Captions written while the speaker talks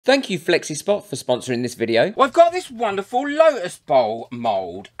Thank you FlexiSpot for sponsoring this video. Well, I've got this wonderful lotus bowl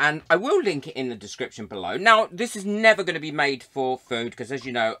mould and I will link it in the description below. Now, this is never going to be made for food because, as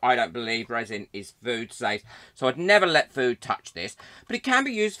you know, I don't believe resin is food safe. So I'd never let food touch this. But it can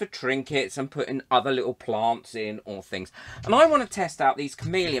be used for trinkets and putting other little plants in or things. And I want to test out these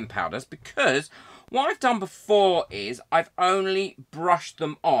chameleon powders because what I've done before is I've only brushed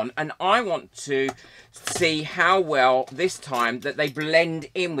them on, and I want to see how well this time that they blend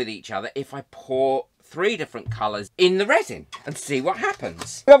in with each other if I pour 3 different colours in the resin and see what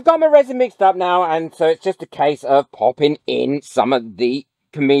happens. I've got my resin mixed up now, and so it's just a case of popping in some of the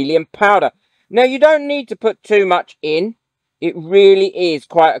chameleon powder. Now, you don't need to put too much in. It really is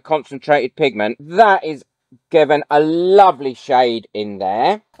quite a concentrated pigment. That is given a lovely shade in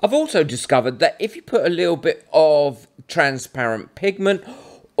there. I've also discovered that if you put a little bit of transparent pigment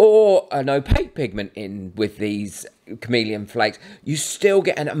or an opaque pigment in with these chameleon flakes, you still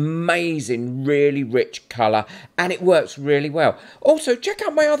get an amazing, really rich colour, and it works really well. Also, check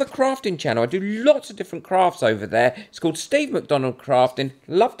out my other crafting channel. I do lots of different crafts over there. It's called Steve McDonald Crafting.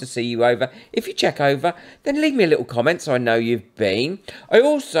 Love to see you over. If you check over, then leave me a little comment so I know you've been. I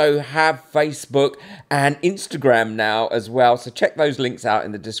also have Facebook and Instagram now as well, so check those links out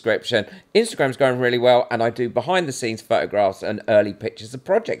in the description. Instagram's going really well, and I do behind the scenes photographs and early pictures of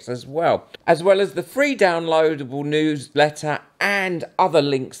projects as well as the free downloadable newsletter and other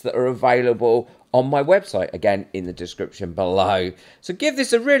links that are available on my website, again in the description below. So give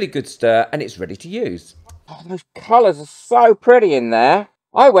this a really good stir and it's ready to use. Oh, those colours are so pretty in there.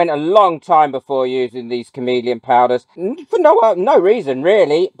 I went a long time before using these chameleon powders for no reason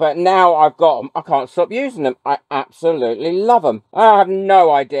really, but now I've got them. I can't stop using them. I absolutely love them. I have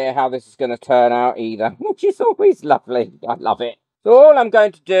no idea how this is going to turn out either, which is always lovely. I love it. So all I'm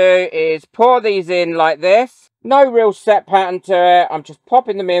going to do is pour these in like this. No real set pattern to it. I'm just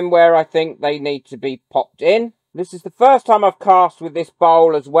popping them in where I think they need to be popped in. This is the first time I've cast with this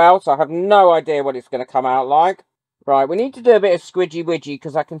bowl as well, so I have no idea what it's going to come out like. Right, we need to do a bit of squidgy-widgy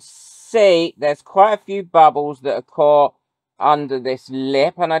because I can see there's quite a few bubbles that are caught under this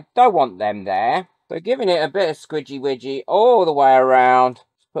lip, and I don't want them there. So giving it a bit of squidgy-widgy all the way around.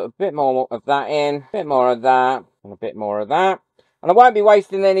 Just put a bit more of that in, a bit more of that, and a bit more of that. And I won't be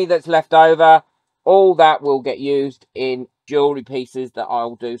wasting any that's left over. All that will get used in jewellery pieces that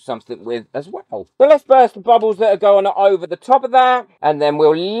I'll do something with as well. So let's burst the bubbles that are going over the top of that. And then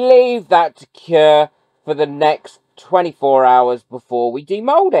we'll leave that to cure for the next 24 hours before we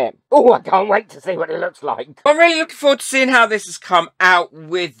demold it. Oh, I can't wait to see what it looks like. I'm really looking forward to seeing how this has come out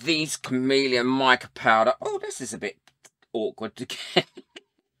with these chameleon mica powder. Oh, this is a bit awkward to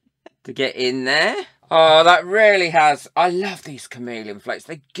get in there. Oh, that really has. I love these chameleon flakes.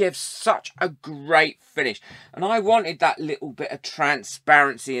 They give such a great finish. And I wanted that little bit of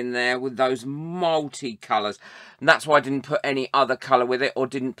transparency in there with those multi-colours. And that's why I didn't put any other colour with it or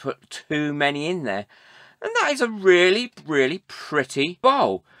didn't put too many in there. And that is a really, really pretty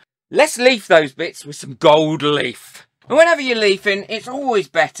bowl. Let's leaf those bits with some gold leaf. And whenever you're leafing, it's always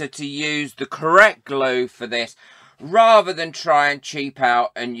better to use the correct glue for this, rather than try and cheap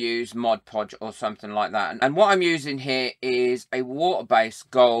out and use Mod Podge or something like that. And what I'm using here is a water-based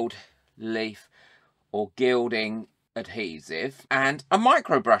gold leaf or gilding adhesive and a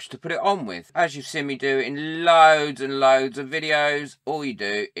micro brush to put it on with. As you've seen me do in loads and loads of videos, all you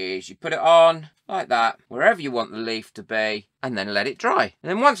do is you put it on like that, wherever you want the leaf to be, and then let it dry. And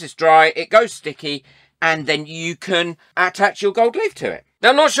then once it's dry, it goes sticky, and then you can attach your gold leaf to it. Now,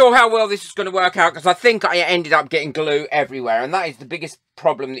 I'm not sure how well this is going to work out because I think I ended up getting glue everywhere. And that is the biggest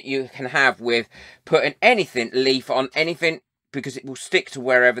problem that you can have with putting anything, leaf on anything, because it will stick to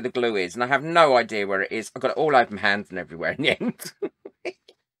wherever the glue is. And I have no idea where it is. I've got it all over my hands and everywhere in the end.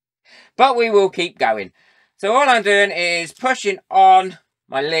 But we will keep going. So all I'm doing is pushing on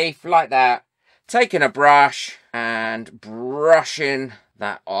my leaf like that, taking a brush and brushing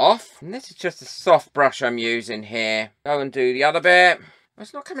that off. And this is just a soft brush I'm using here. Go and do the other bit.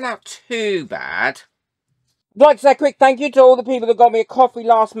 It's not coming out too bad. I'd like to say a quick thank you to all the people that got me a coffee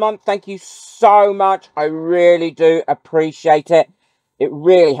last month. Thank you so much. I really do appreciate it. It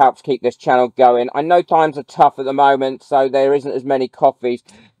really helps keep this channel going. I know times are tough at the moment, so there isn't as many coffees.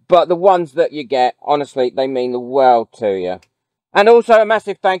 But the ones that you get, honestly, they mean the world to you. And also a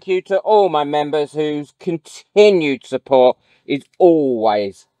massive thank you to all my members whose continued support is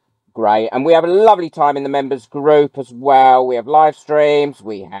always great. And we have a lovely time in the members group as well. We have live streams,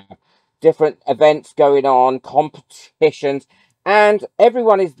 we have different events going on, competitions, and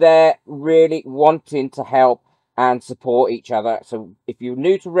everyone is there really wanting to help and support each other. So if you're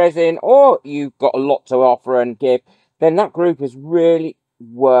new to resin or you've got a lot to offer and give, then that group is really,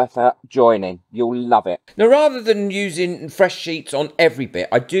 worth joining. You'll love it. Now, rather than using fresh sheets on every bit,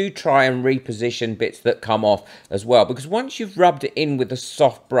 I do try and reposition bits that come off as well, because once you've rubbed it in with a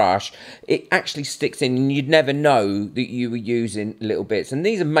soft brush, it actually sticks in and you'd never know that you were using little bits. And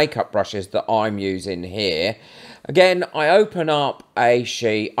these are makeup brushes that I'm using here. Again, I open up a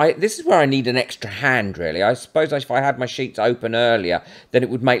sheet. This is where I need an extra hand, really. I suppose if I had my sheets open earlier, then it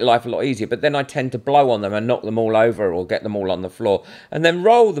would make life a lot easier. But then I tend to blow on them and knock them all over or get them all on the floor. And then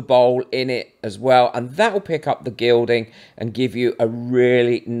roll the bowl in it as well. And that will pick up the gilding and give you a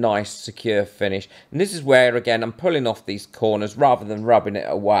really nice, secure finish. And this is where, again, I'm pulling off these corners rather than rubbing it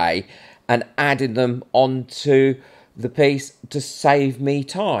away and adding them onto the piece to save me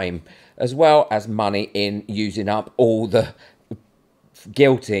time, as well as money in using up all the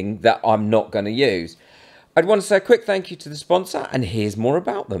gilding that I'm not going to use. I'd want to say a quick thank you to the sponsor, and here's more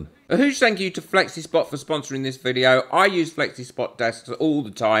about them. A huge thank you to FlexiSpot for sponsoring this video. I use FlexiSpot desks all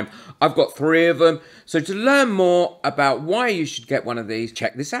the time. I've got 3 of them. So to learn more about why you should get one of these,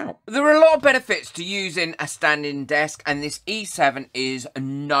 check this out. There are a lot of benefits to using a standing desk, and this E7 is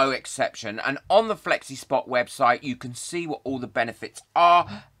no exception. And on the FlexiSpot website, you can see what all the benefits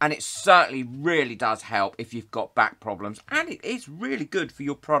are, and it certainly really does help if you've got back problems, and it is really good for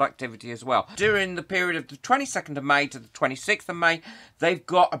your productivity as well. During the period of the 22nd of May to the 26th of May, they've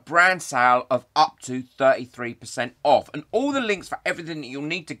got a brand sale of up to 33% off, and all the links for everything that you'll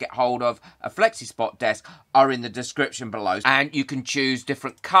need to get hold of a FlexiSpot desk are in the description below, and you can choose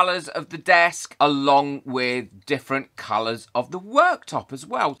different colors of the desk along with different colors of the worktop as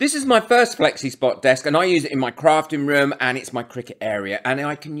well. This is my first FlexiSpot desk, and I use it in my crafting room, and it's my cricket area, and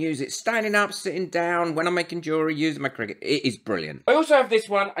I can use it standing up, sitting down, when I'm making jewelry, using my cricket. It is brilliant. I also have this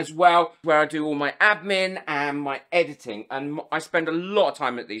one as well, where I do all my admin and my editing, and I spend a lot of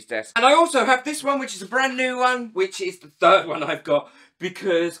time at these desks. And I also have this one, which is a brand new one, which is the 3rd one I've got,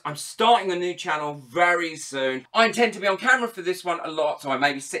 because I'm starting a new channel very soon. I intend to be on camera for this one a lot, so I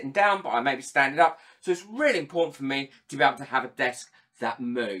may be sitting down, but I may be standing up. So it's really important for me to be able to have a desk that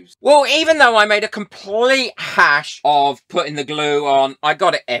moves. Well, even though I made a complete hash of putting the glue on, I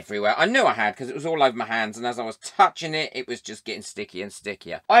got it everywhere. I knew I had, because it was all over my hands, and as I was touching it, it was just getting stickier and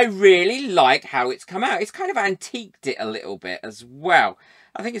stickier. I really like how it's come out. It's kind of antiqued it a little bit as well.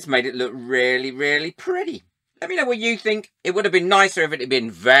 I think it's made it look really, really pretty. Let me know what you think. It would have been nicer if it had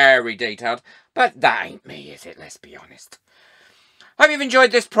been very detailed, but that ain't me, is it? Let's be honest. Hope you've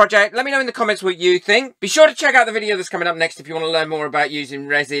enjoyed this project. Let me know in the comments what you think. Be sure to check out the video that's coming up next if you want to learn more about using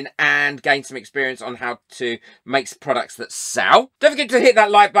resin and gain some experience on how to make products that sell. Don't forget to hit that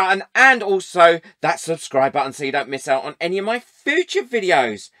like button and also that subscribe button so you don't miss out on any of my future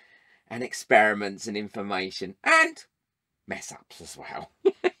videos and experiments and information and mess ups as well.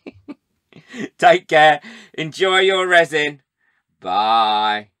 Take care. Enjoy your resin.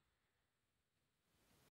 Bye.